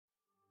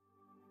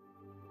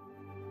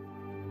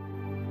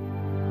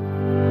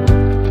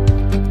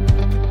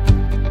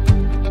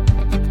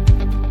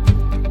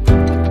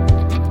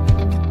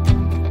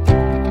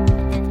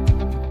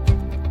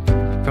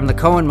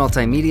Cohen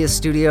Multimedia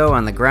Studio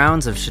on the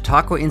grounds of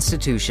Chautauqua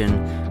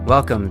Institution,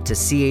 welcome to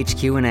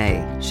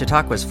CHQ&A,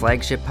 Chautauqua's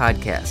flagship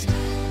podcast.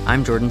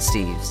 I'm Jordan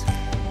Steves.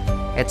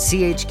 At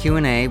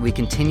CHQ&A, we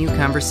continue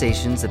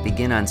conversations that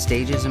begin on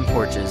stages and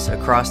porches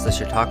across the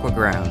Chautauqua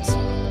grounds.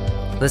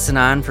 Listen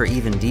on for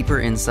even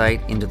deeper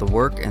insight into the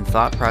work and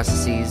thought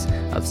processes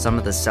of some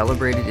of the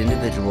celebrated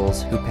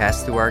individuals who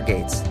passed through our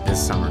gates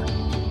this summer.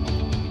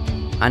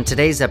 On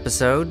today's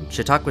episode,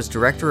 Chautauqua's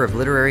Director of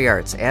Literary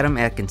Arts, Adam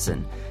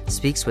Atkinson,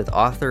 speaks with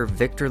author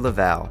Victor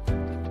LaValle.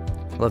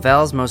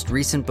 LaValle's most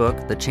recent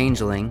book, The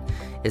Changeling,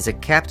 is a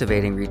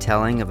captivating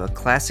retelling of a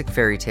classic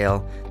fairy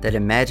tale that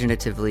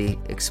imaginatively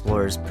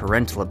explores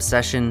parental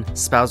obsession,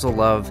 spousal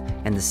love,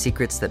 and the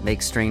secrets that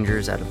make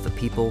strangers out of the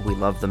people we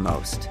love the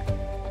most.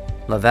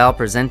 LaValle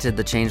presented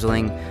The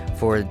Changeling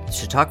for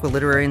Chautauqua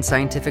Literary and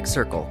Scientific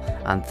Circle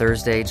on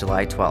Thursday,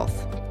 July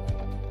 12th.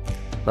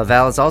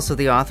 LaValle is also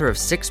the author of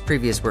 6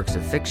 previous works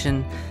of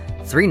fiction,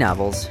 3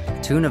 novels,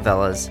 2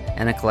 novellas,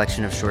 and a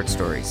collection of short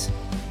stories.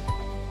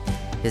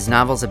 His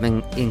novels have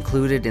been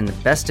included in the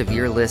best of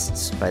year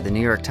lists by the New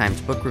York Times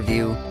Book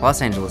Review,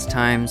 Los Angeles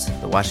Times,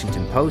 The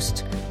Washington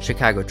Post,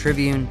 Chicago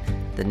Tribune,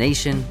 The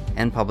Nation,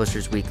 and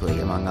Publishers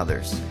Weekly, among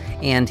others.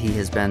 And he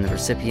has been the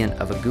recipient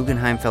of a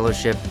Guggenheim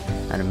Fellowship,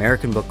 an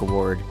American Book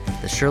Award,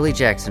 the Shirley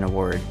Jackson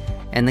Award,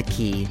 and the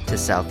Key to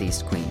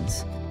Southeast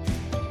Queens.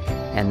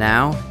 And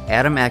now,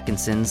 Adam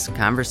Atkinson's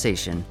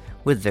conversation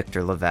with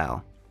Victor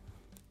LaValle.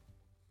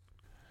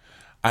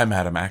 I'm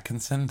Adam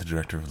Atkinson, the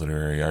Director of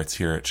Literary Arts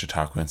here at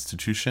Chautauqua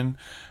Institution.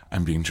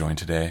 I'm being joined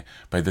today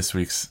by this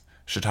week's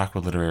Chautauqua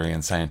Literary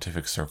and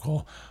Scientific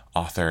Circle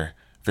author,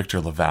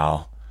 Victor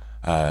LaValle.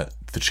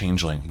 The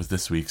Changeling was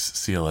this week's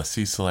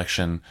CLSC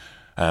selection.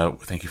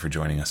 Thank you for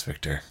joining us,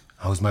 Victor.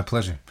 Oh, it was my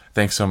pleasure.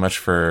 Thanks so much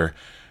for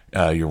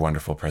your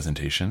wonderful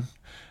presentation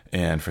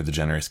and for the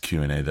generous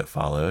Q&A that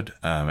followed.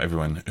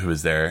 Everyone who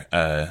was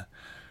there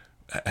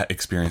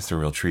experienced a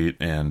real treat,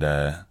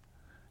 and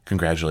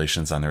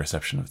congratulations on the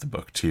reception of the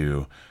book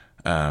to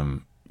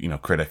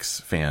critics,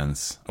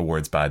 fans,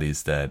 awards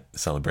bodies that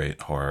celebrate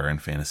horror and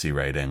fantasy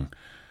writing.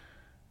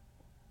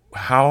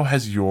 How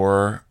has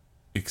your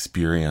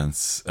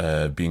experience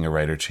being a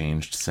writer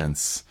changed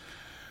since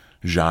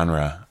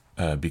genre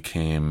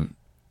became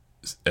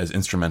as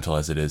instrumental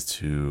as it is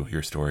to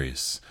your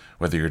stories,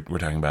 whether we're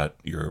talking about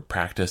your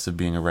practice of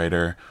being a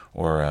writer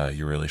or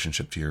your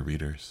relationship to your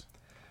readers?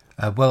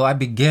 Well, I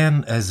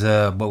began as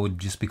what would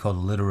just be called a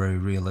literary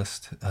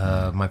realist.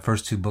 My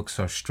first 2 books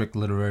are strict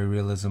literary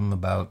realism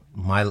about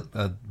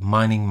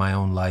mining my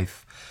own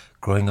life,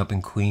 growing up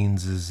in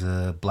Queens as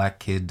a black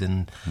kid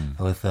and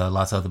with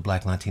lots of other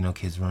black Latino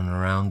kids running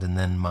around. And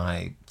then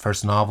my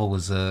first novel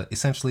was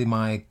essentially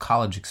my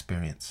college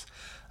experience.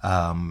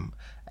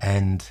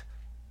 And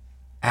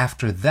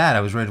after that,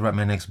 I was ready to write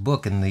my next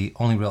book, and the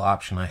only real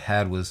option I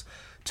had was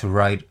to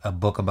write a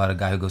book about a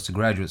guy who goes to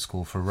graduate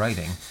school for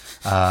writing.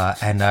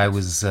 And I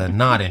was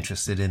not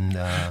interested in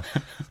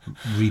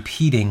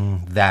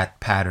repeating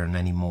that pattern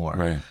anymore.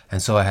 Right. And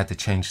so I had to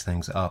change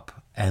things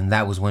up. And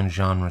that was when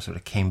genre sort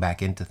of came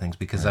back into things,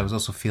 because I was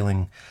also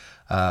feeling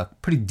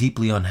pretty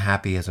deeply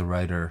unhappy as a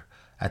writer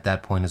at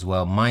that point as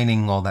well,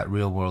 mining all that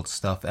real world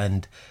stuff,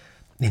 and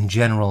in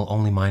general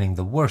only mining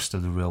the worst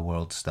of the real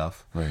world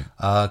stuff.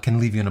 Right. Can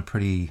leave you in a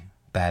pretty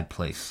bad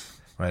place,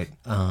 right?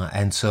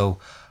 And so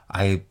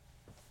I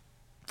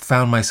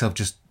found myself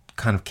just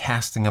kind of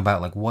casting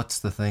about, like, what's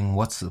the thing,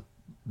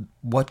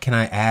 what can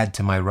I add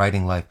to my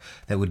writing life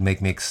that would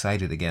make me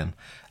excited again?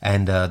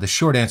 And the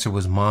short answer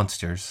was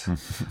monsters.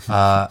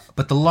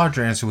 But the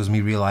larger answer was me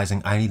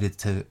realizing I needed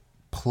to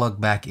plug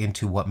back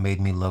into what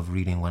made me love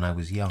reading when I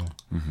was young.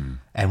 Mm-hmm.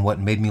 And what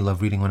made me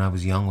love reading when I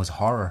was young was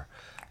horror,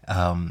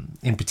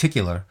 in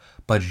particular,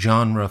 but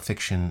genre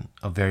fiction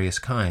of various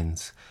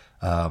kinds.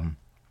 And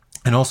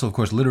also, of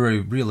course,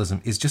 literary realism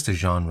is just a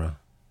genre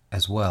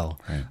as well.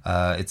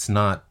 Right. It's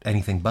not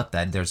anything but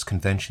that. There's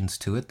conventions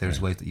to it. There's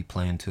ways that you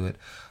play into it.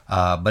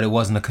 But it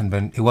wasn't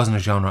a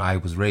genre I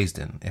was raised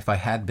in. If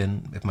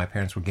my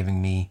parents were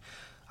giving me,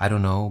 I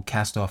don't know,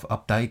 Cast Off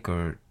Updike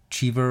or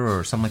Cheever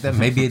or something like that,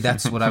 maybe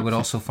that's what I would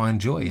also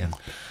find joy in.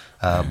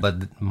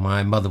 But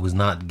my mother was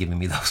not giving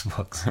me those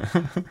books.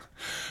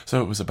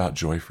 So it was about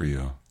joy for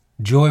you.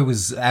 Joy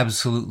was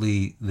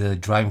absolutely the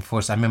driving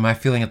force. I mean, my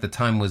feeling at the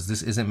time was,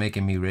 this isn't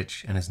making me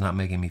rich and it's not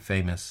making me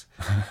famous.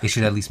 It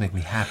should at least make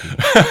me happy,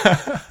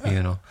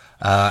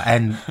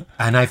 And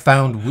I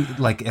found,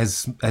 like,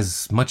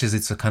 as much as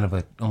it's a kind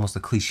of almost a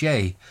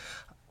cliche,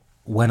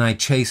 when I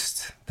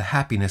chased the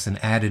happiness and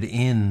added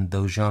in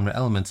those genre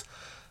elements,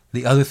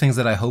 the other things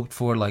that I hoped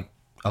for, like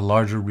a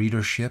larger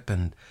readership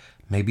and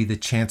maybe the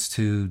chance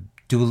to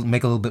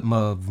make a little bit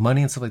more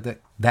money and stuff like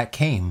that, that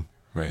came.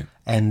 Right.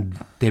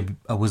 And there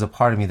was a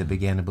part of me that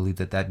began to believe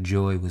that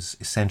joy was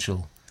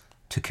essential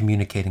to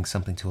communicating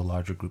something to a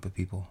larger group of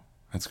people.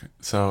 That's great.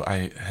 So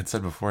I had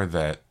said before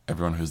that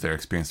everyone who's there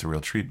experienced a real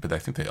treat, but I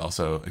think they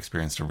also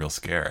experienced a real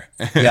scare.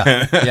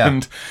 Yeah.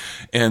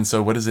 And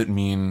so what does it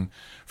mean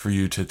for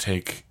you to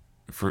take,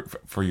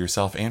 for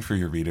yourself and for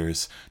your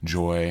readers,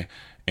 joy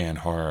and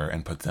horror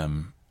and put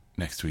them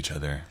next to each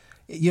other.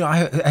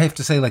 I have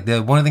to say, like,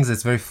 one of the things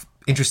that's very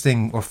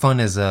interesting or fun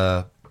as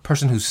a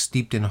person who's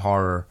steeped in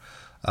horror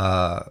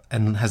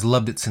and has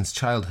loved it since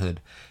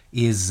childhood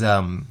is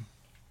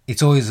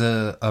it's always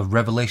a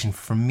revelation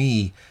for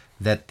me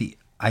that the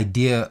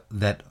idea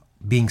that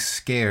being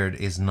scared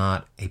is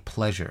not a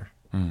pleasure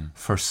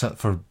for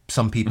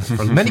some people,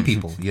 for many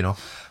people,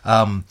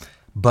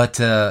 but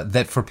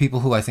that for people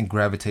who I think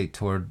gravitate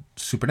toward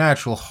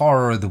supernatural,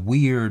 horror, the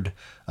weird,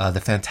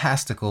 the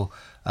fantastical,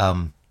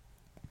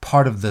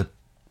 part of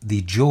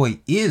the joy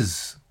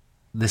is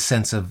the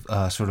sense of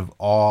sort of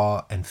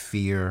awe and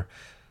fear,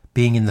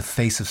 being in the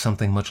face of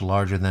something much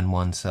larger than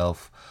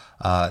oneself,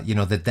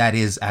 that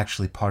is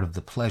actually part of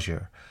the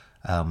pleasure,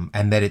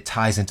 and that it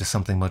ties into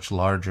something much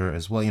larger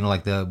as well.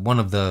 Like one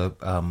of the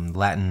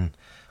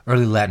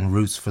early Latin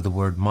roots for the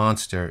word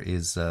monster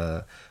is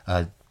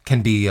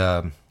can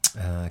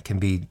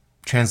be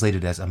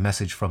translated as a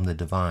message from the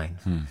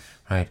divine,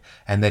 right?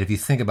 And that if you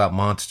think about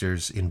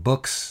monsters in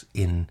books,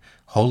 in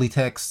holy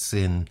texts,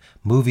 in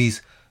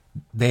movies,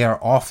 they are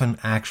often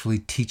actually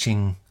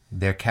teaching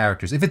their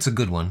characters, if it's a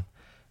good one,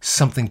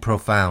 something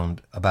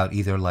profound about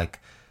either like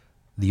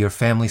your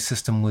family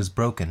system was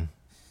broken,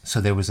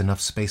 so there was enough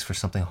space for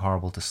something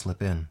horrible to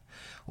slip in,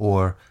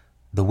 or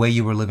the way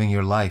you were living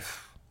your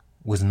life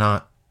was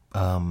not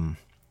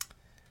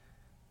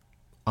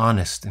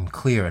honest and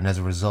clear, and as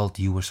a result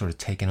you were sort of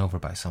taken over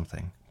by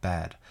something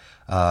bad,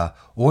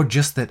 or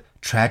just that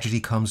tragedy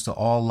comes to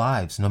all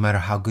lives. No matter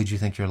how good you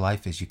think your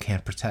life is, you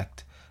can't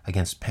protect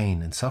against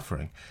pain and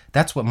suffering.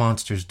 That's what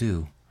monsters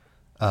do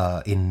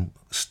in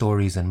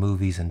stories and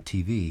movies and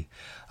TV,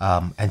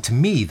 and to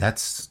me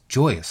that's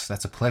joyous.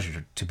 That's a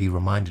pleasure to be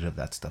reminded of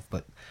that stuff,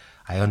 but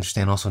I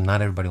understand also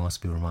not everybody wants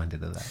to be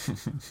reminded of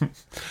that.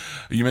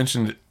 You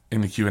mentioned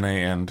in the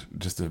Q&A and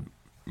just a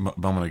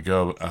moment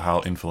ago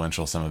how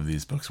influential some of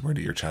these books were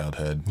to your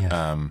childhood.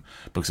 Yes.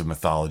 Books of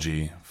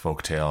mythology,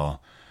 folktale,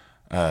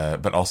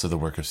 but also the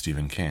work of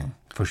Stephen King.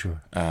 For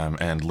sure.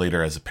 And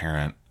later as a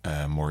parent,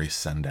 Maurice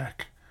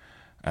Sendak,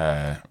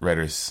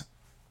 writers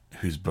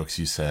whose books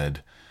you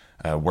said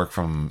work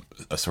from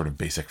a sort of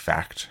basic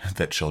fact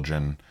that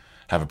children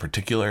have a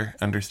particular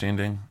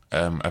understanding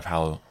of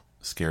how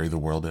scary the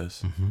world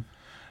is.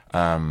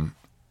 Mm-hmm.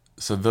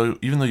 So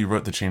even though you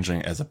wrote The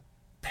Changeling as a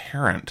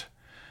parent,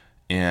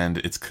 and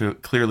it's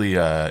clearly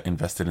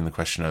invested in the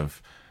question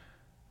of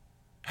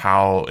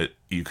how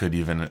you could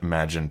even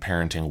imagine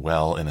parenting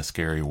well in a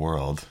scary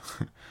world,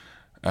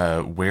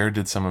 where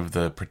did some of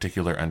the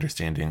particular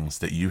understandings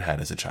that you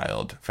had as a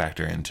child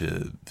factor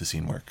into the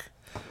scene work?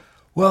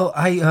 Well,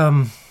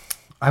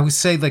 I would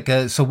say, like,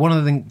 so one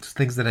of the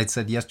things that I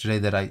said yesterday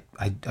that I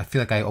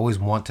feel like I always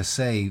want to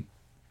say,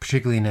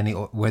 particularly in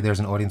where there's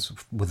an audience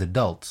with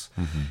adults,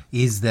 mm-hmm.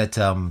 is that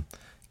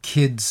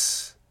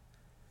kids,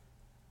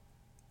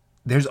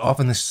 there's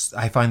often this,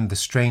 I find the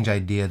strange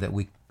idea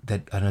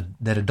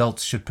that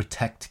adults should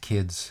protect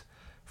kids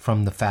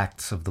from the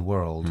facts of the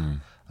world,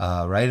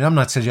 right? And I'm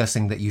not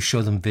suggesting that you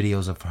show them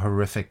videos of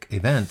horrific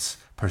events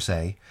per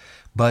se,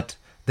 but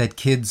that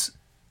kids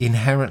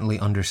inherently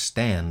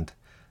understand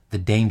the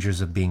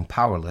dangers of being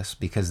powerless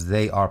because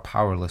they are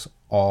powerless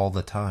all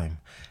the time.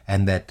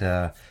 And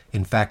that,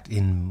 in fact,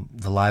 in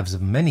the lives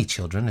of many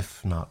children,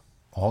 if not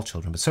all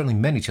children, but certainly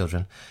many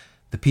children,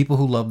 the people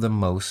who love them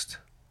most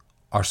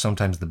are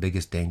sometimes the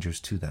biggest dangers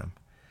to them.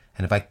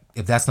 And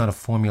if that's not a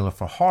formula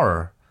for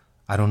horror,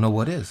 I don't know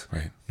what is.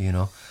 Right.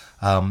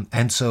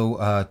 And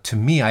so to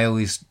me, I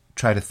always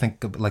try to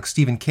think of, like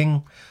Stephen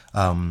King.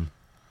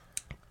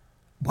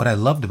 What I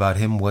loved about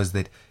him was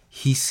that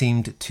he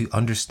seemed to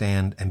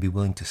understand and be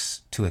willing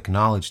to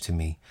acknowledge to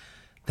me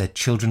that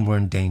children were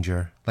in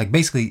danger. Like,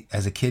 basically,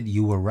 as a kid,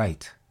 you were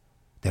right.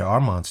 There are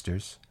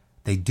monsters.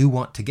 They do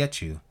want to get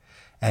you.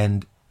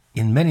 And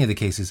in many of the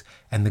cases,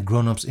 and the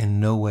grown-ups in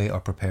no way are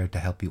prepared to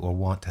help you or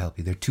want to help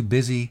you. They're too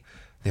busy.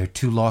 They're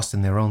too lost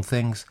in their own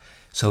things.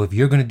 So if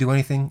you're going to do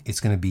anything,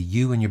 it's going to be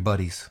you and your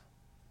buddies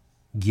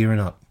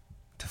gearing up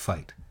to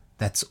fight.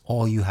 That's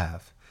all you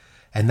have.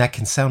 And that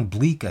can sound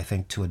bleak, I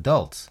think, to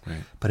adults.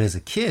 Right. But as a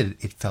kid,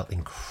 it felt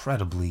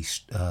incredibly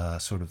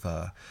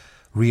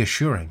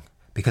reassuring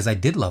because I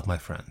did love my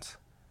friends.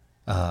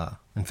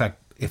 In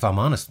fact, if I'm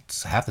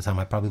honest, half the time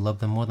I probably loved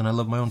them more than I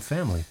loved my own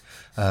family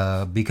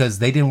because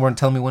they weren't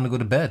telling me when to go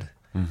to bed,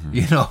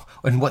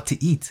 mm-hmm. And what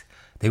to eat.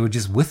 They were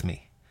just with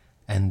me.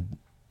 And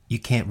you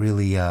can't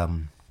really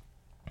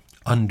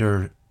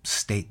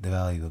understate the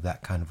value of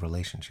that kind of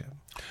relationship.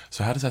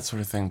 So how does that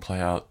sort of thing play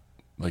out,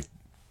 like,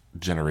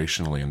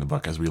 generationally in the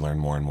book as we learn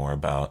more and more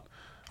about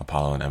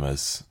Apollo and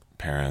Emma's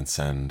parents,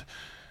 and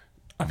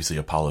obviously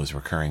Apollo's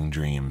recurring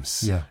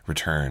dreams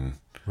return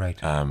right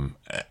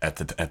at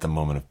the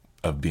moment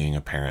of being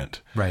a parent,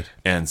 right?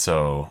 And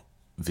so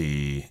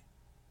it's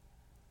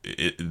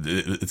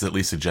at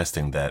least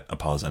suggesting that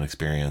Apollo's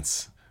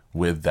inexperience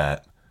with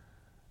that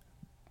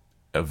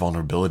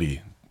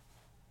vulnerability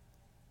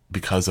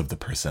because of the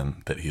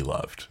person that he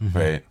loved, mm-hmm.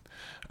 right,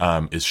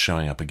 is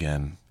showing up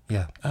again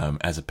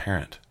as a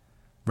parent.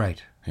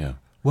 Right. Yeah.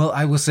 Well,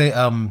 I will say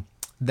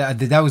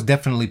that was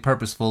definitely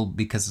purposeful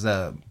because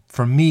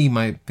for me,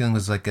 my feeling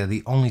was like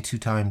the only two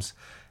times,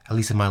 at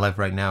least in my life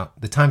right now,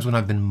 the times when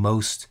I've been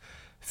most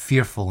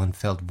fearful and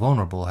felt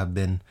vulnerable have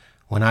been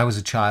when I was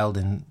a child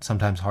in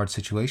sometimes hard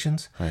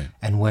situations, right.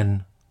 and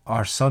when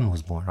our son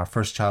was born, our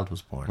first child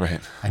was born.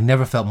 Right. I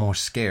never felt more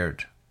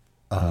scared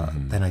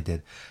than I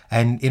did,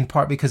 and in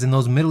part because in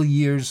those middle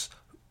years,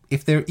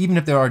 even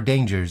if there are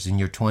dangers in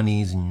your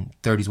 20s and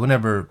 30s,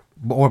 whenever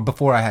or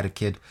before I had a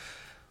kid,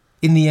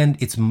 in the end,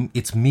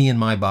 it's me and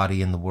my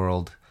body in the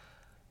world.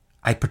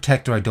 I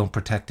protect or I don't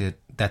protect it.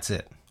 That's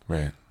it.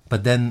 Right.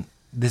 But then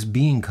this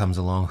being comes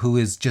along who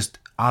is just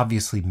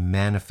obviously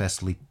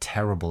manifestly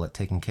terrible at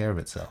taking care of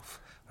itself,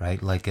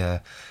 right? Like,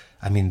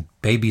 human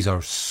babies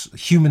are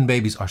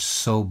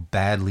so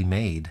badly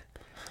made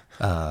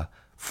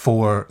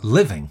for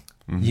living,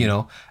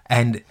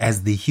 and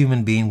as the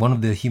human being, one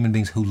of the human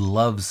beings who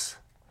loves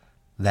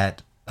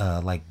that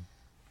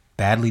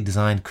badly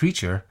designed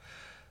creature,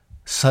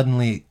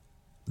 suddenly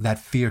that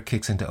fear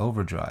kicks into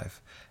overdrive.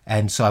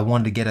 And so I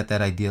wanted to get at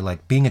that idea,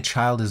 like being a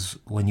child is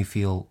when you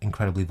feel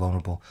incredibly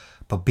vulnerable,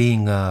 but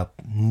being a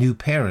new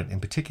parent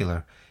in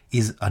particular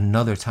is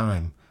another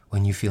time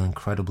when you feel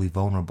incredibly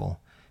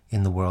vulnerable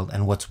in the world.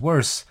 And what's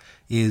worse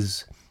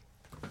is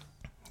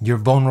you're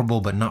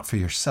vulnerable, but not for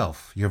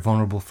yourself. You're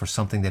vulnerable for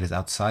something that is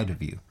outside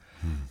of you.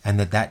 And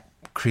that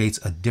creates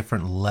a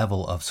different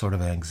level of sort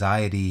of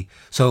anxiety.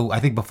 So I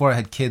think before I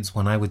had kids,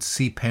 when I would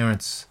see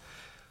parents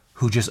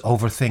who just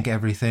overthink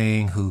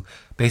everything, who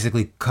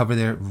basically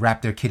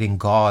wrap their kid in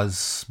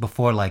gauze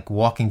before like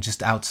walking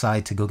just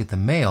outside to go get the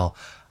mail,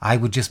 I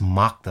would just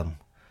mock them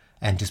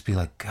and just be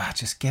like, God,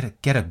 just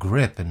get a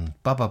grip and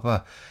blah, blah,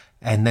 blah.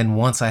 And then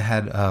once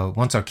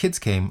our kids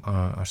came,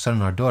 our son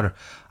and our daughter,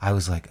 I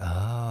was like,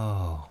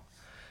 oh,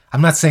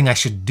 I'm not saying I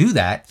should do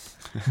that,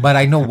 but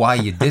I know why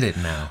you did it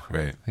now.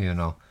 Right.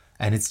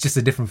 And it's just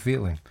a different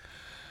feeling.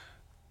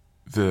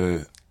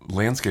 The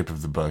landscape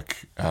of the book,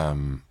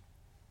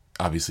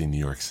 obviously New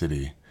York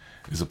City,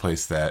 is a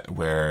place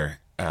where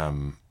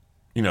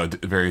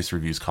various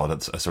reviews called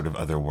it a sort of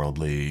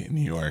otherworldly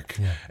New York.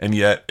 Yeah. And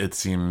yet it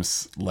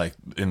seems like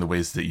in the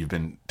ways that you've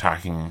been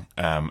talking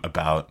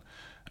about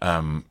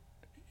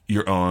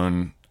your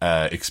own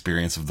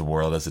experience of the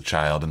world as a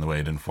child and the way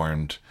it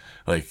informed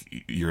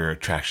like your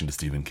attraction to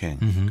Stephen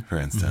King, for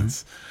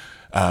instance.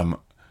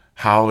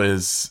 How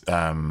is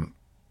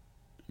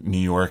New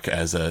York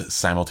as a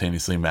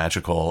simultaneously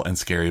magical and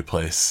scary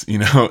place,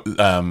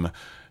 a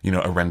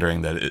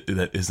rendering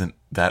that isn't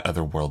that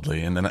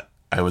otherworldly? And then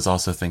I was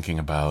also thinking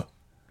about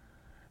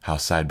how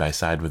side by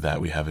side with that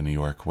we have a New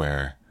York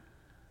where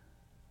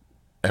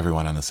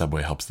everyone on the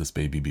subway helps this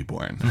baby be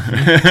born,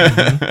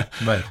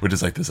 Right. Which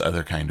is like this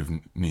other kind of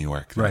New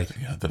York, right?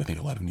 That I think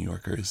a lot of New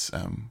Yorkers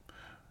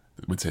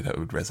would say that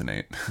would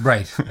resonate,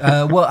 right?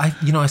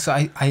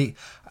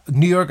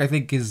 New York, I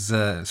think, is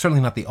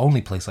certainly not the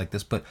only place like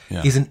this, but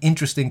is an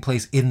interesting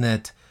place in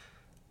that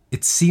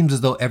it seems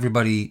as though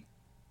everybody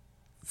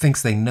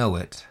thinks they know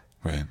it,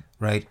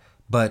 right?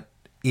 But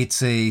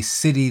it's a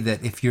city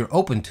that, if you're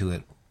open to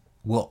it,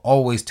 will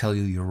always tell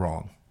you you're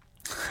wrong,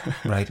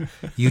 right?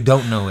 You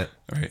don't know it,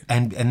 right?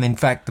 And in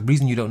fact, the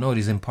reason you don't know it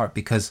is in part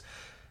because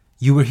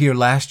you were here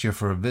last year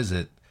for a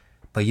visit,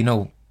 but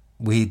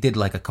we did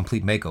like a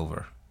complete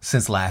makeover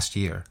since last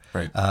year,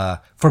 right?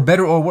 For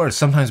better or worse,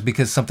 sometimes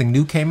because something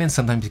new came in,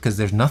 sometimes because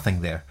there's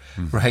nothing there,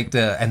 right?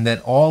 And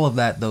that all of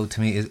that, though,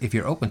 to me, is, if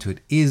you're open to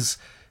it, is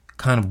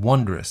kind of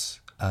wondrous.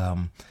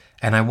 And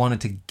I wanted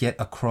to get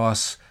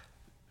across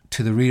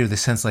to the reader the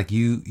sense like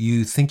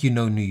you think you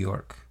know New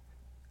York,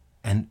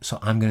 and so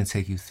I'm going to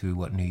take you through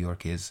what New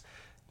York is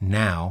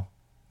now,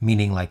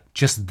 meaning like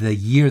just the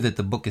year that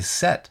the book is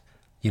set,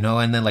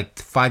 and then like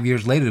 5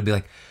 years later it'll be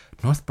like,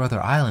 North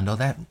Brother Island,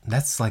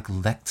 that's like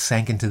that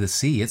sank into the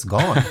sea. It's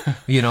gone,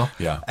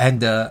 Yeah.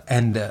 And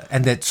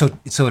that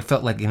so it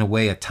felt like in a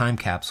way a time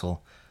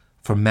capsule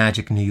for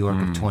Magic New York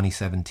of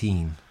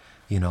 2017,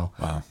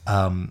 Wow.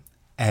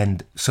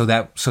 And so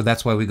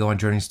that's why we go on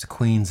journeys to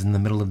Queens in the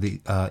middle of the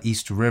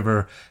East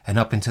River and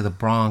up into the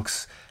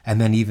Bronx,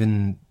 and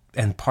then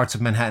and parts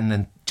of Manhattan,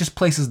 and just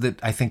places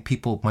that I think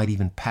people might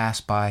even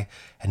pass by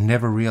and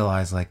never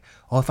realize, like,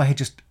 oh, if I had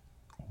just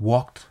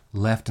walked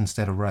left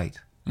instead of right,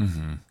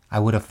 I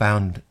would have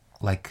found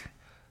like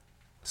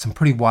some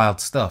pretty wild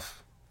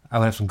stuff. I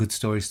would have some good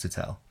stories to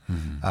tell.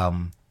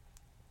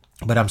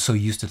 But I'm so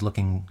used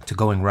to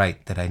going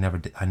right that I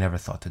never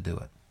thought to do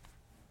it.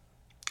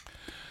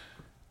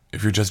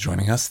 If you're just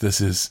joining us,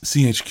 this is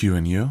CHQ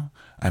and You.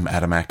 I'm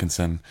Adam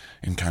Atkinson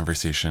in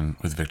conversation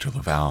with Victor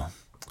LaValle.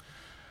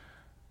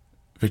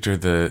 Victor,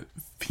 the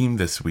theme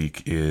this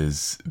week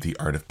is the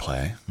art of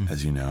play,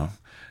 as you know.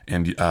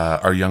 And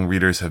our young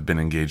readers have been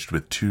engaged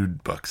with two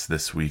books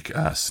this week,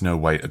 Snow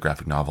White, a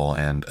graphic novel,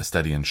 and A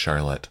Study in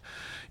Charlotte,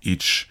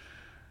 each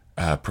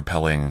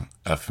propelling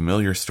a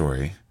familiar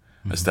story,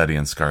 A Study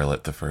in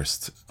Scarlet, the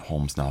first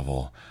Holmes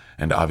novel,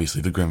 and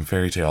obviously the Grimm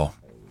fairy tale,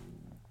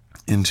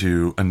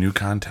 into a new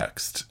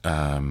context,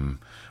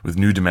 with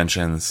new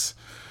dimensions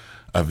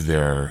of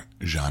their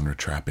genre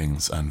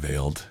trappings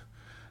unveiled.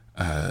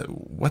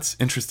 what's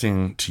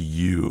interesting to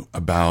you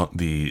about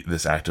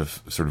this act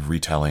of sort of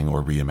retelling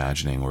or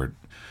reimagining or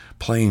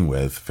playing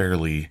with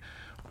fairly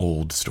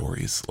old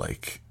stories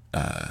like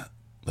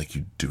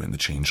you do in The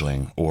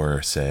Changeling,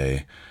 or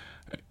say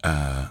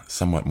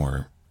somewhat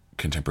more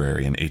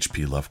contemporary an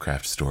H.P.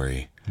 Lovecraft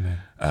story,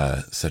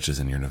 such as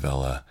in your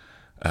novella,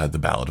 The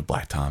Ballad of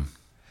Black Tom?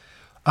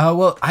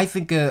 Well, I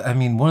think,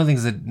 one of the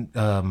things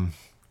that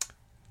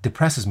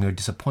depresses me or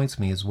disappoints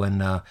me is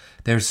when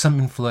there's some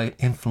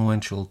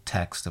influential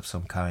text of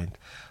some kind,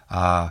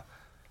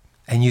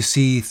 and you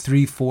see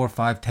 3, 4,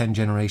 5, 10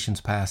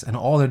 generations pass, and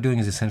all they're doing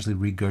is essentially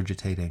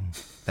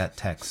regurgitating that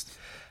text.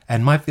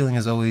 And my feeling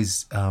is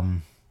always,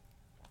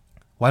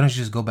 why don't you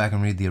just go back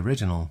and read the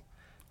original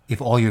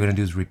if all you're going to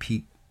do is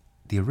repeat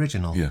the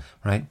original,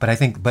 right?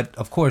 But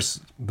of course,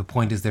 the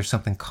point is there's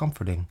something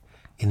comforting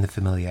in the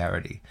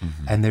familiarity.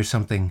 And there's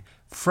something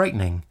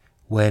frightening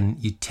when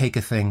you take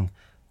a thing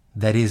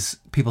that is,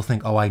 people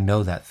think, oh, I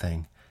know that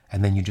thing,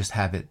 and then you just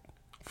have it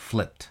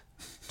flipped,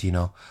 do you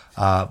know?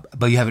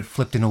 But you have it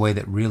flipped in a way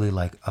that really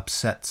like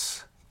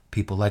upsets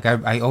people. Like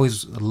I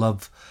always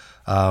love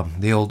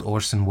the old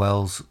Orson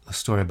Welles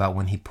story about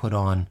when he put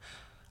on,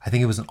 I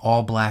think it was an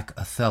all-black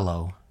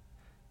Othello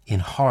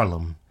in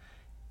Harlem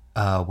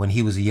when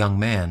he was a young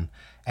man,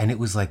 and it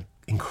was like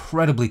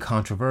incredibly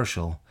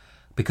controversial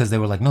because they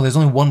were like, no, there's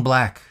only one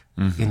black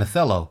in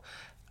Othello.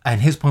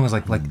 And his point was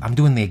like I'm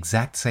doing the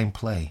exact same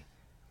play,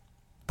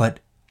 but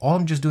all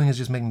I'm just doing is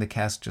just making the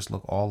cast just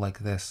look all like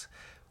this.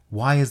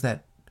 Why is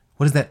that?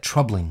 What is that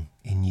troubling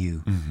in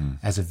you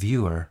as a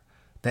viewer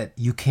that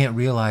you can't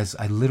realize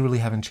I literally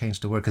haven't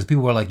changed a word? Because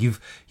people were like, you've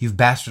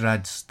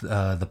bastardized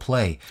the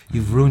play.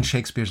 You've ruined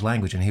Shakespeare's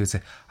language. And he would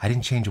say, I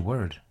didn't change a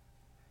word.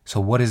 So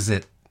what is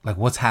it? Like,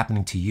 what's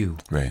happening to you?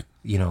 Right.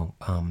 You know,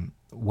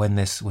 when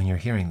you're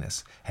hearing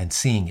this and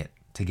seeing it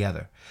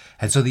together.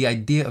 And so the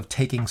idea of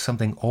taking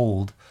something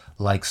old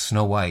like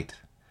Snow White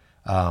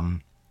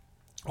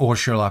or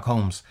Sherlock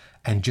Holmes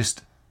and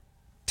just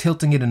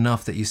tilting it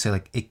enough that you say,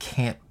 like, it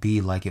can't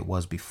be like it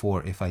was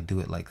before if I do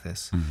it like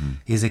this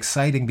is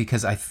exciting,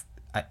 because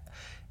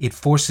it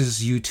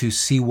forces you to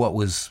see what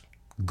was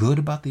good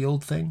about the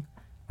old thing,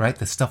 right?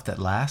 The stuff that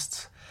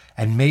lasts.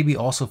 And maybe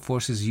also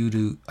forces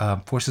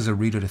a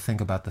reader to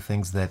think about the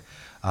things that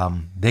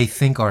they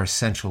think are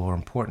essential or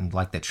important,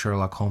 like that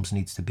Sherlock Holmes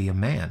needs to be a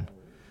man,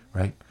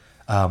 right?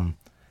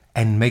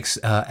 And makes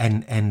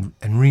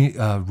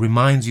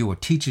reminds you or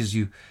teaches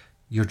you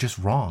you're just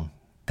wrong.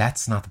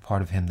 That's not the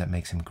part of him that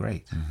makes him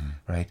great,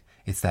 right?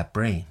 It's that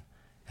brain,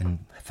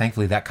 and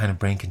thankfully that kind of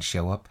brain can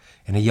show up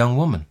in a young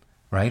woman,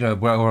 right,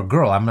 or a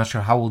girl. I'm not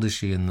sure, how old is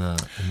she in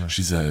the...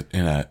 She's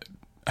in a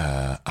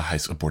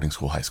boarding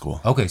school, high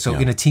school. Okay, so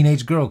in a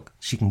teenage girl,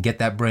 she can get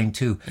that brain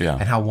too. Yeah.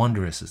 And how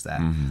wondrous is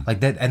that? Like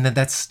that, and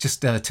that's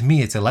just to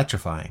me, it's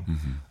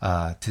electrifying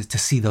to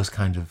see those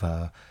kind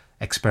of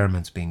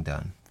experiments being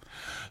done.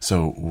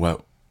 So,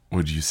 what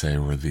would you say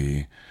were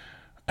the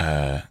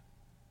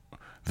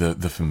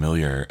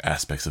familiar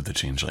aspects of The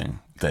Changeling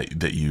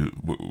that you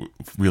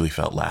really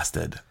felt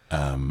lasted,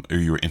 or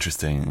you were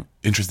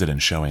interested in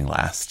showing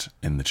last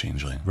in The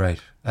Changeling? Right.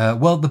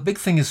 Well, the big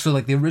thing is, so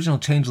like the original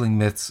Changeling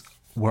myths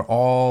were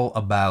all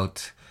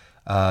about,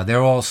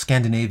 they're all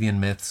Scandinavian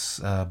myths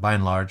by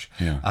and large,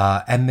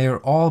 and they're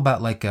all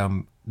about like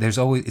there's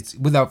always, it's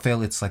without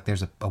fail, it's like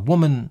there's a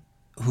woman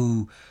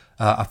who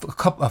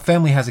a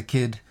family has a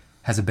kid,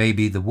 has a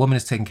baby, the woman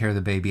is taking care of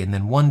the baby, and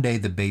then one day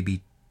the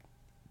baby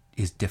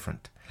is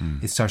different.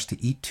 It starts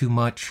to eat too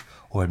much,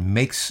 or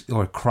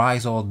it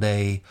cries all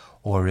day,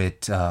 or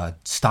it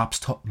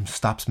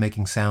stops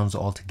making sounds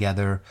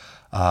altogether,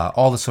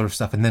 all this sort of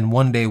stuff. And then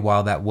one day,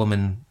 while the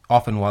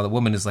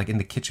woman is like in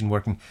the kitchen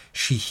working,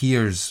 she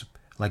hears,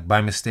 like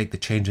by mistake, the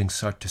changeling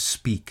start to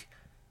speak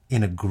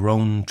in a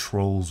grown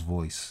troll's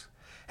voice,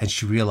 and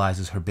she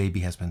realizes her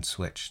baby has been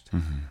switched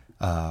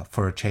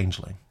for a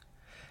changeling.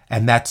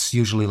 And that's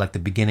usually like the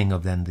beginning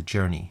of then the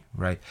journey,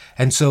 right?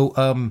 And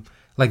so,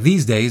 like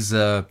these days,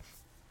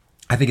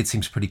 I think it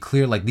seems pretty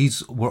clear, like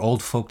these were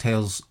old folk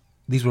tales.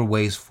 These were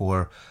ways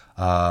for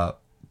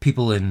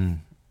people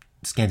in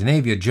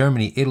Scandinavia,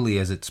 Germany, Italy,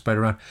 as it spread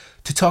around,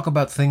 to talk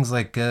about things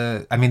like,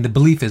 the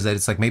belief is that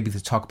it's like maybe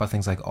to talk about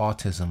things like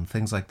autism,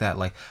 things like that,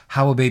 like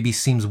how a baby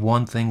seems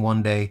one thing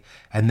one day,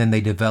 and then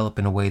they develop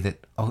in a way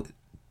that, oh,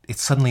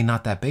 it's suddenly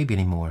not that baby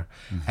anymore.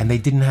 And they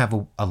didn't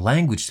have a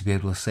language to be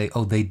able to say,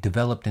 oh, they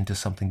developed into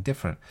something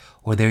different,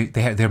 or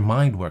their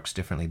mind works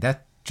differently.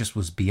 That just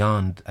was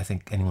beyond, I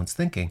think, anyone's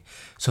thinking.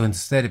 So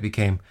instead it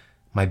became,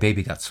 my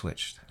baby got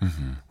switched,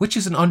 which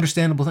is an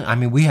understandable thing. I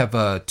mean, we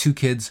have 2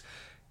 kids.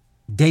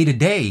 Day to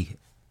day,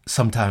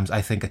 sometimes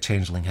I think a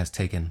changeling has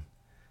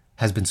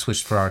been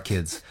switched for our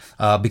kids,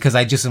 because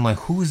I just am like,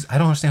 I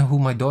don't understand who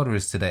my daughter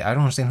is today. I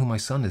don't understand who my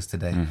son is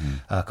today,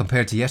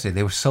 compared to yesterday.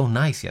 They were so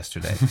nice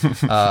yesterday,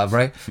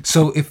 right?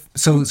 So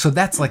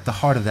that's like the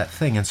heart of that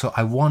thing, and so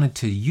I wanted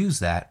to use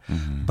that,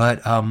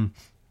 but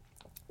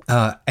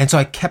and so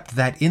I kept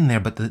that in there.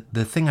 But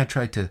the thing I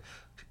tried to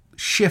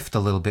shift a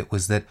little bit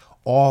was that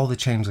all the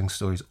changeling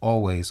stories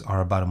always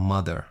are about a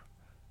mother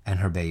and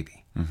her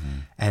baby.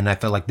 And I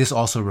felt like this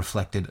also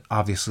reflected,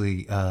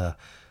 obviously,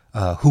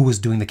 who was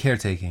doing the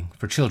caretaking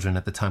for children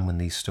at the time when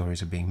these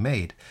stories are being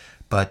made.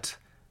 But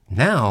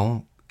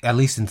now, at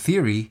least in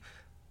theory,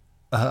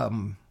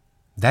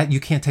 that you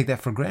can't take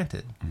that for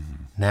granted.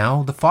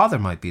 Now the father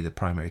might be the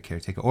primary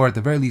caretaker, or at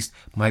the very least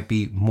might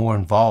be more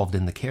involved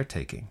in the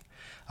caretaking.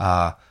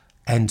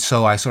 And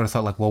so I sort of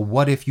thought like, well,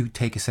 what if you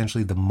take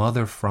essentially the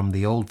mother from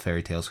the old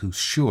fairy tales who's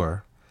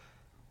sure,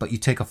 but you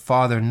take a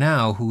father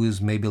now who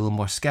is maybe a little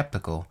more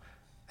skeptical,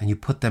 and you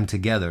put them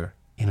together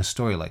in a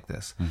story like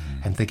this,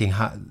 and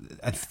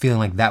feeling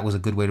like that was a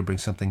good way to bring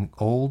something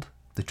old,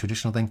 the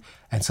traditional thing,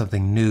 and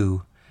something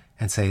new,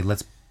 and say,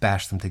 let's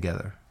bash them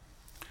together.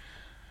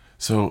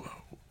 So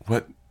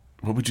what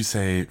would you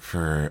say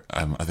for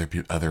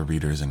other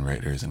readers and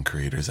writers and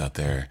creators out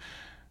there?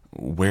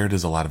 Where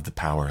does a lot of the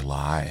power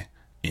lie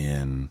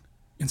in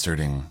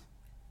inserting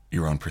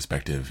your own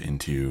perspective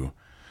into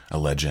a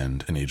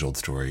legend, an age-old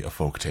story, a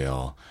folk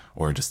tale,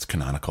 or just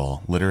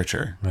canonical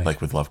literature,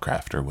 like with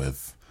Lovecraft or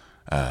with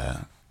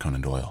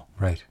Conan Doyle?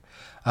 Right.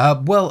 I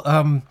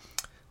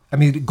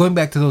mean, going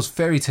back to those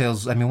fairy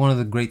tales, I mean, one of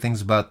the great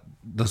things about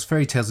those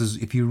fairy tales is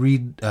if you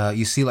read,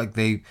 you see like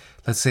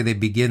let's say they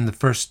begin, the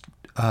first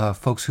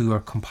folks who are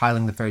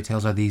compiling the fairy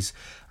tales are these,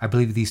 I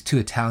believe, these two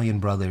Italian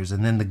brothers,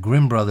 and then the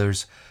Grimm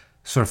brothers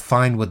sort of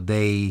find what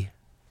they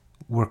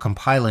were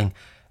compiling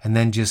and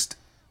then just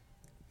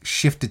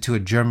shift it to a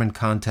German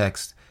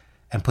context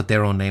and put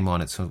their own name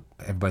on it so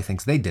everybody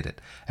thinks they did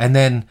it. And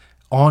then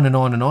on and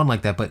on and on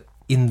like that. But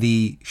in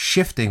the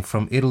shifting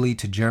from Italy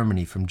to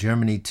Germany, from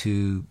Germany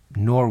to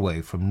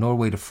Norway, from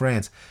Norway to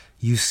France,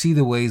 you see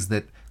the ways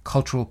that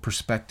cultural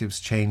perspectives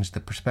change, the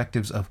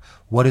perspectives of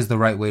what is the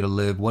right way to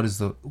live, what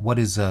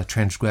is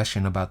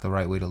transgression about the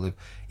right way to live.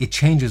 It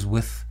changes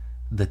with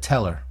the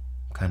teller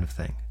kind of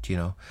thing, you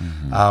know?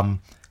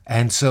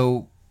 And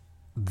so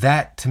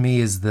that to me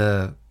is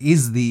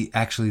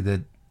actually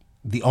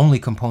the only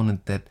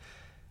component that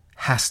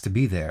has to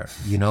be there,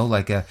 you know?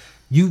 Like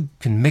you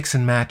can mix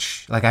and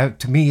match.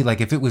 To me,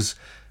 if it was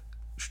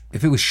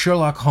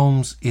Sherlock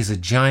Holmes is a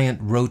giant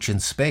roach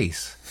in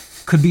space,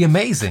 could be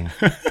amazing,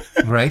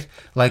 right?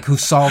 Like who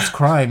solves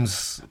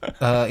crimes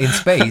in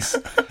space.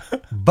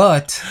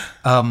 But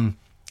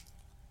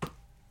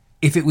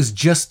if it was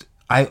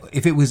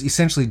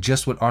essentially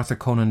just what Arthur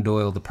Conan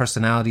Doyle, the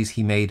personalities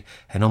he made,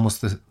 and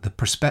almost the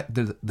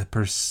perspectives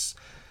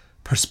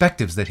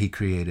that he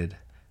created,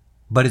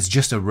 but it's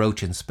just a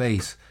roach in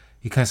space,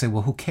 you kind of say,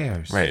 well, who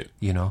cares? Right.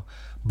 You know?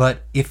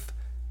 But if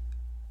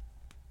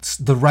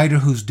the writer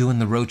who's doing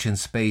the roach in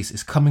space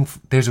is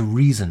there's a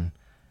reason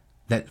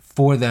that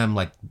for them,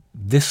 like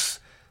this,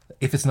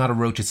 if it's not a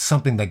roach, it's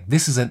something like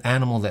this is an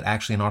animal that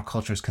actually in our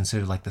culture is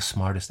considered like the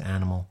smartest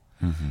animal.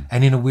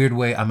 And in a weird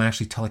way, I'm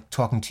actually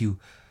talking to you,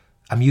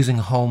 I'm using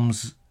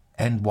Holmes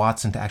and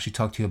Watson to actually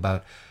talk to you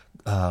about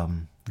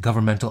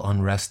governmental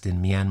unrest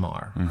in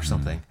Myanmar or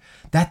something.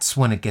 That's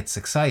when it gets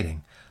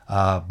exciting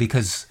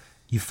because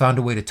you found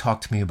a way to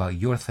talk to me about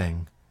your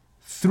thing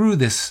through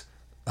this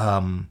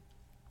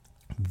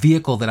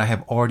vehicle that I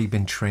have already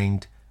been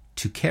trained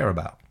to care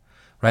about,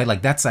 right?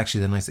 Like that's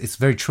actually it's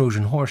very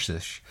Trojan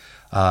horse-ish.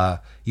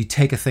 You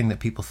take a thing that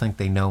people think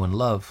they know and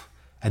love,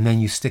 and then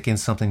you stick in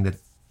something that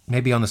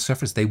maybe on the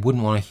surface they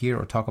wouldn't want to hear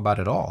or talk about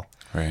at all.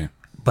 Right.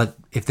 But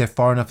if they're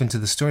far enough into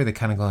the story, they're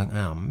kind of going,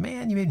 oh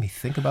man, you made me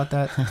think about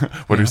that.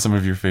 What are some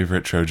of your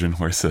favorite Trojan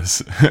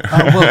horses?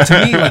 Well,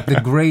 to me, like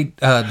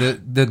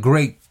the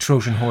great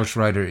Trojan horse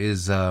writer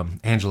is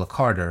Angela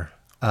Carter,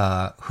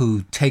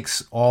 who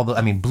takes all the,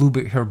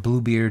 her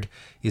Bluebeard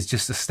is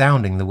just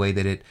astounding the way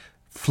that it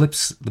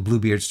flips the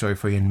Bluebeard story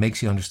for you and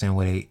makes you understand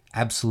what a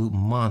absolute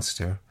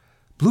monster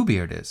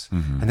Bluebeard is.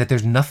 And that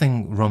there's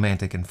nothing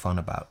romantic and fun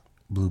about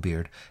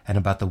Bluebeard and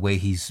about the way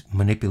he's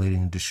manipulating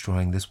and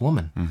destroying this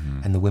woman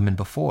and the women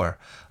before.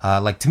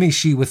 Like to me,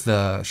 she has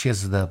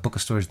the book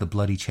of stories, The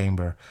Bloody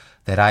Chamber,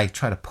 that I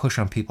try to push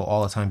on people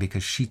all the time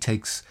because she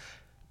takes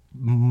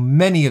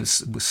many of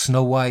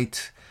Snow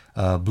White,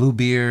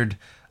 Bluebeard.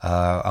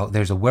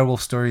 There's a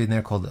werewolf story in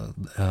there called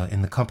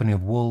In the Company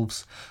of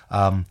Wolves.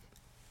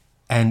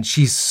 And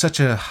she's such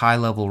a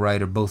high-level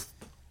writer, both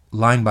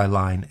line by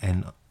line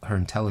and her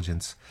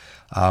intelligence,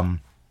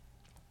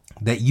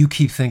 that you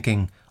keep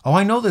thinking, oh,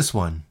 I know this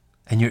one.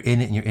 And you're in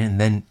it and and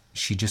then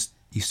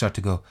you start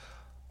to go,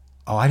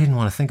 oh, I didn't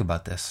want to think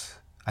about this.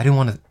 I didn't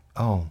want to,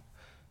 oh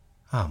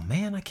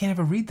man, I can't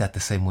ever read that the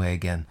same way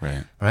again.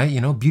 Right?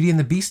 You know, Beauty and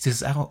the Beast is,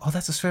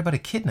 that's a story about a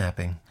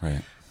kidnapping.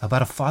 Right.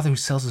 About a father who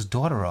sells his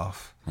daughter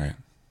off. Right.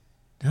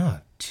 Oh,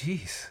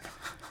 jeez.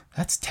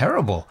 That's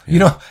terrible. Yeah. You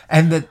know,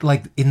 and that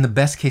like in the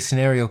best case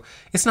scenario,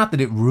 it's not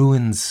that it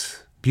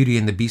ruins Beauty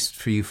and the Beast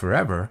for you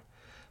forever,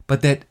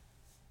 but that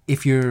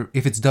if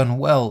it's done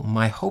well,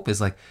 my hope is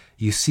like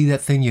you see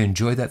that thing, you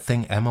enjoy that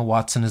thing, Emma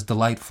Watson is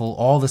delightful,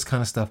 all this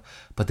kind of stuff,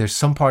 but there's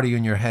some part of you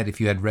in your head, if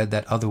you had read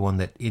that other one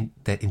that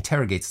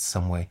interrogates it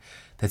some way,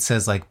 that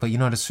says like, but you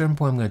know, at a certain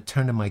point I'm going to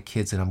turn to my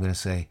kids and I'm going to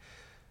say,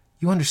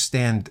 you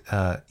understand,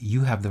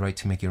 you have the right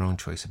to make your own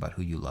choice about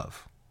who you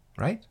love,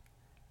 right?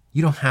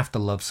 You don't have to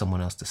love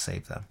someone else to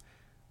save them.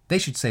 They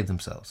should save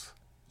themselves.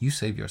 You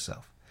save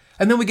yourself.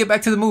 And then we get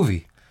back to the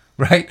movie,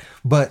 right?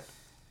 But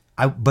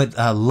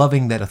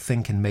loving that a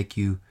thing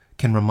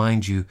can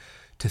remind you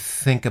to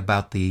think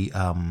about the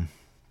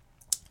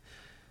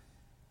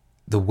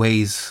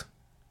ways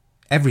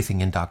everything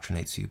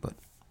indoctrinates you, but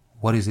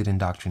what is it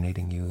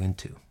indoctrinating you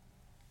into?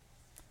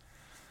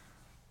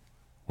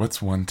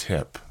 What's one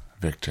tip,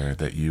 Victor,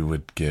 that you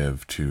would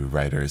give to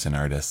writers and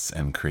artists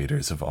and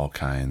creators of all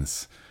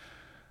kinds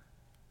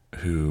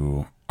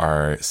who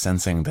are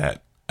sensing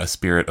that a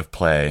spirit of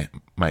play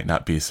might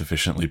not be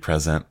sufficiently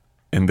present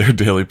in their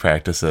daily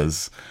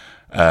practices,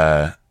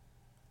 even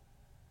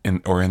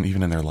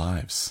in their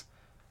lives?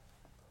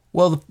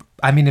 Well,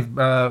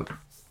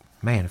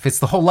 if it's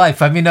the whole life,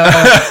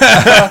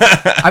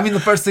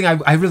 the first thing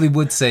I really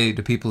would say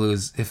to people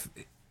is, if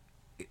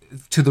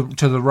to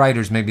the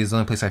writers, maybe is the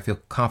only place I feel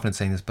confident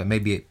saying this, but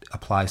maybe it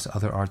applies to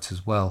other arts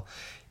as well,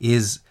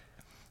 is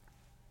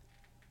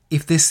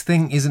if this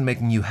thing isn't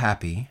making you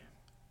happy,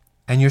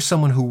 and you're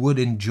someone who would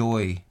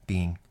enjoy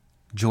being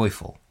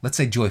joyful, let's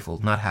say joyful,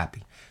 not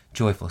happy,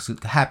 joyful. So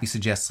happy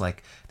suggests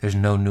like there's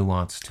no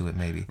nuance to it,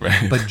 maybe.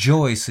 Right. But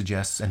joy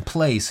suggests, and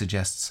play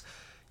suggests,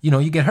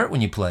 you get hurt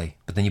when you play,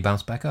 but then you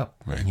bounce back up.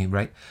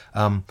 Right.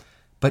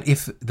 But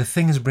if the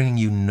thing is bringing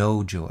you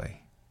no joy,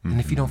 and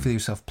if you don't feel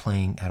yourself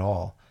playing at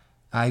all,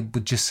 I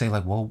would just say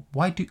like, well,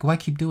 why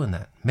keep doing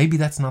that? Maybe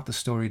that's not the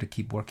story to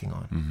keep working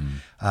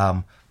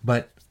on.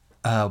 But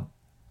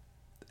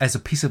as a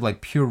piece of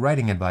like pure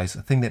writing advice,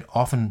 a thing that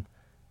often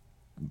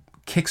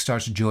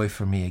kickstarts joy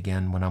for me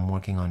again when I'm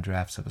working on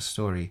drafts of a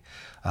story,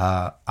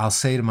 I'll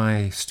say to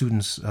my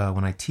students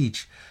when I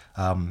teach,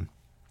 no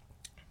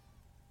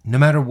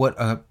matter what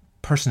a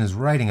person is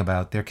writing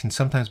about, there can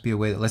sometimes be a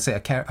way that, let's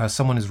say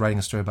someone is writing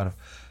a story about a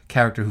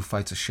character who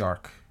fights a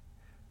shark,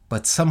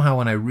 but somehow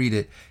when I read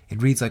it,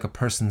 it reads like a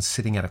person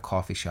sitting at a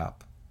coffee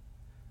shop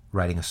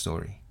writing a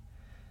story.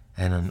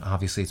 And then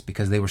obviously it's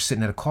because they were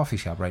sitting at a coffee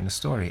shop writing a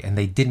story, and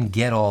they didn't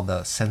get all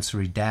the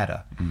sensory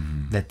data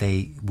that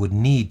they would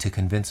need to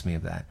convince me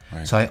of that.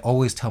 Right. So I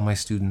always tell my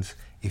students,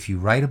 if you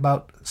write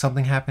about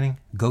something happening,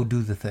 go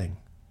do the thing.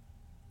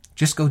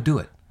 Just go do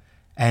it.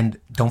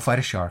 And don't fight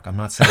a shark. I'm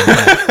not saying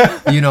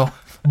that,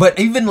 But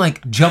even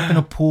like jump in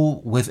a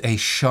pool with a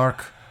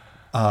shark,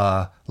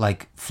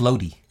 like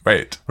floaty.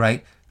 Right.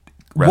 Right?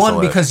 Wrestle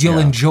One, because you'll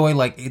enjoy,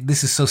 like,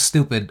 this is so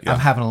stupid, I'm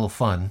having a little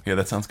fun. Yeah,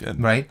 that sounds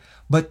good. Right?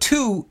 But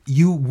two,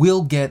 you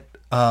will get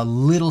a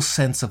little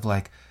sense of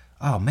like,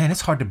 oh man,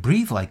 it's hard to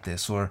breathe like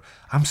this, or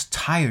I'm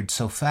tired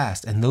so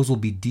fast. And those will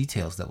be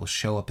details that will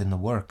show up in the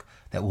work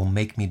that will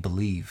make me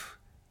believe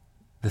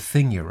the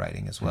thing you're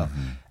writing as well.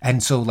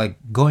 And so like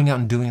going out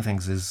and doing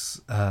things is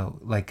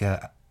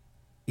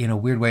in a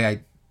weird way,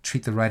 I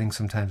treat the writing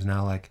sometimes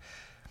now like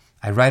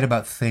I write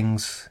about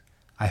things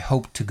I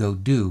hope to go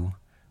do,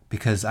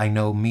 because I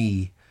know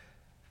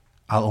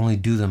I'll only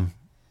do them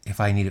if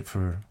I need it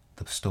for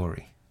the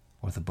story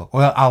or the book.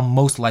 Or I'll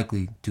most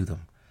likely do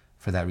them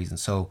for that reason.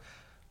 So,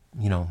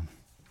 I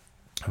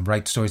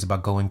write stories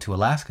about going to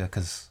Alaska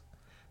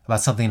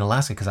about something in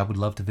Alaska because I would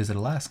love to visit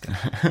Alaska,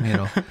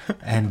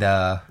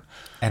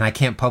 and I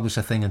can't publish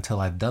a thing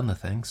until I've done the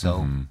thing.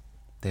 So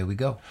there we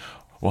go.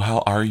 Well, how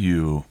are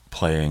you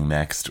playing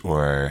next,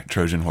 or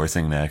Trojan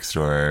horsing next,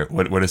 or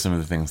what are some of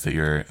the things that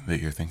you're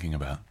thinking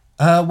about?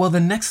 Well,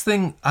 the next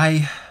thing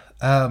I'm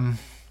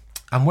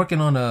working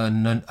on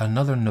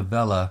another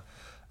novella,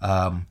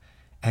 and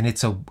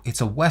it's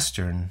a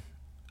Western.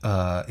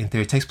 In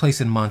theory, it takes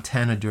place in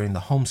Montana during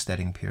the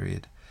homesteading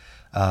period,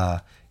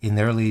 in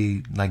the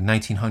early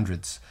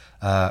 1900s,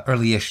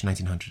 early-ish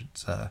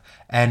 1900s,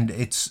 and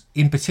it's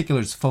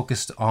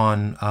focused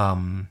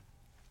on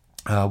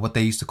what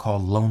they used to call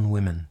lone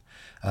women,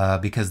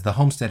 because the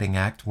Homesteading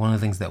Act, one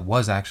of the things that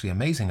was actually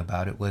amazing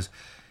about it was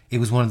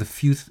one of the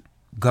few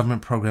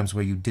government programs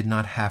where you did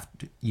not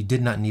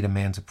need a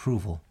man's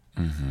approval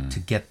to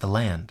get the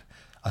land.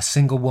 A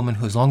single woman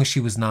who, as long as she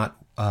was not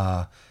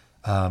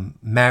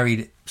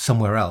married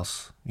somewhere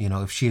else,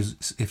 if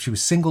she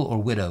was single or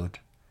widowed,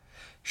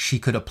 she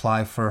could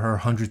apply for her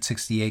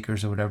 160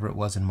 acres or whatever it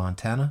was in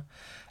Montana,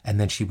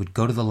 and then she would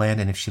go to the land,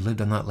 and if she lived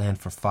on that land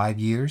for 5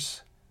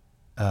 years,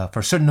 for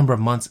a certain number of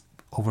months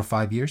over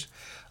 5 years,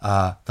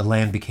 the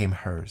land became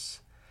hers.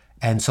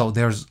 And so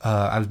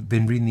I've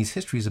been reading these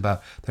histories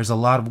about, there's a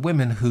lot of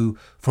women who,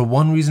 for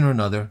one reason or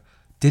another,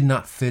 did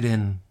not fit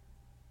in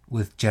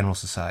with general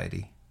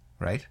society,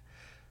 right?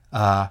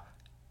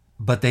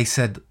 But they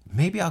said,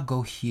 maybe I'll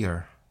go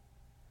here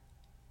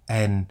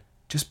and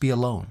just be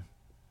alone.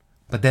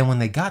 But then when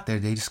they got there,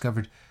 they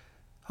discovered,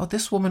 oh,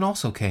 this woman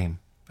also came,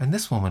 and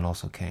this woman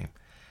also came.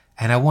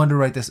 And I wanted to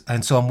write this,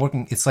 and so I'm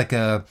working, it's like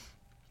a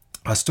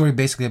story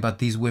basically about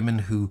these women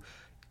who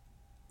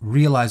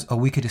realize, oh,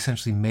 we could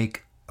essentially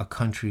make a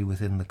country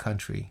within the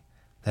country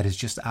that is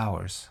just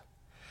ours.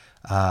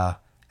 And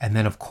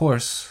then, of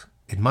course,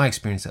 in my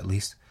experience at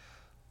least,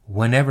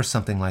 whenever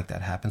something like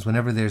that happens,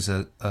 whenever there's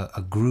a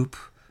group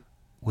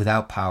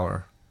without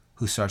power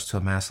who starts to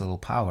amass a little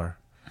power,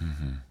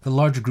 The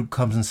larger group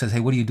comes and says, hey,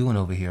 what are you doing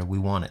over here? We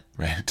want it.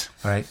 Right.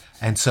 Right?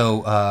 And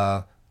so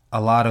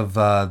a lot of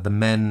the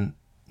men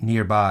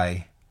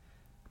nearby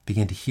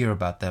begin to hear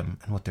about them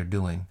and what they're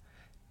doing.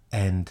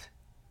 And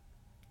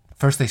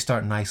first they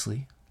start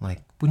nicely,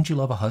 like, wouldn't you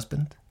love a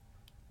husband?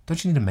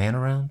 Don't you need a man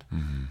around?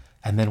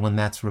 And then when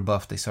that's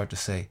rebuffed, they start to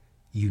say,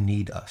 you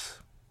need us.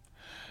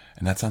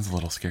 And that sounds a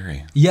little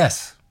scary.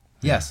 Yes.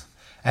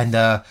 And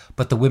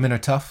but the women are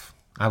tough.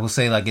 I will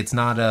say, like, it's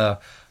not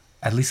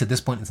at least at this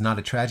point, it's not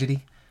a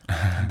tragedy.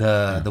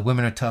 The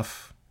women are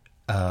tough.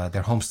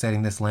 They're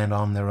homesteading this land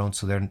on their own,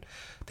 so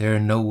they're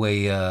in no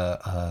way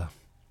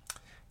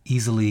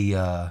easily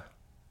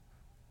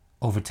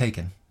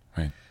overtaken.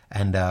 Right.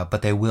 And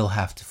but they will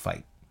have to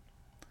fight.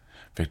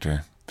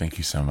 Victor, thank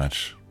you so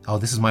much. Oh,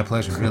 this is my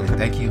pleasure, really.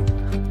 Thank you.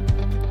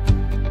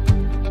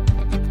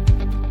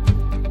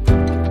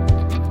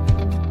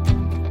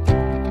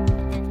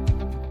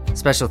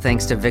 Special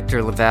thanks to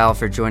Victor LaValle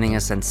for joining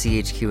us on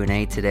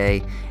CHQ&A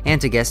today,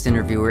 and to guest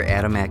interviewer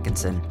Adam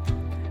Atkinson.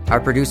 Our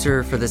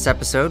producer for this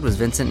episode was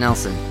Vincent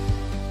Nelson.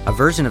 A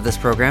version of this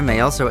program may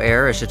also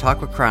air as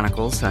Chautauqua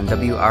Chronicles on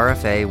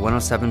WRFA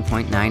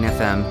 107.9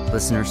 FM,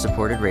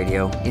 listener-supported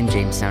radio in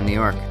Jamestown, New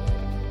York.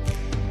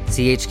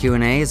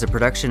 CHQ&A is a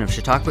production of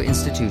Chautauqua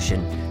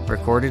Institution,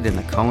 recorded in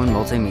the Cohen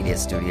Multimedia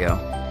Studio.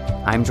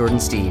 I'm Jordan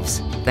Steves.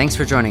 Thanks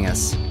for joining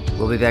us.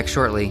 We'll be back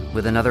shortly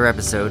with another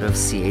episode of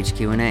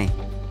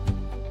CHQ&A.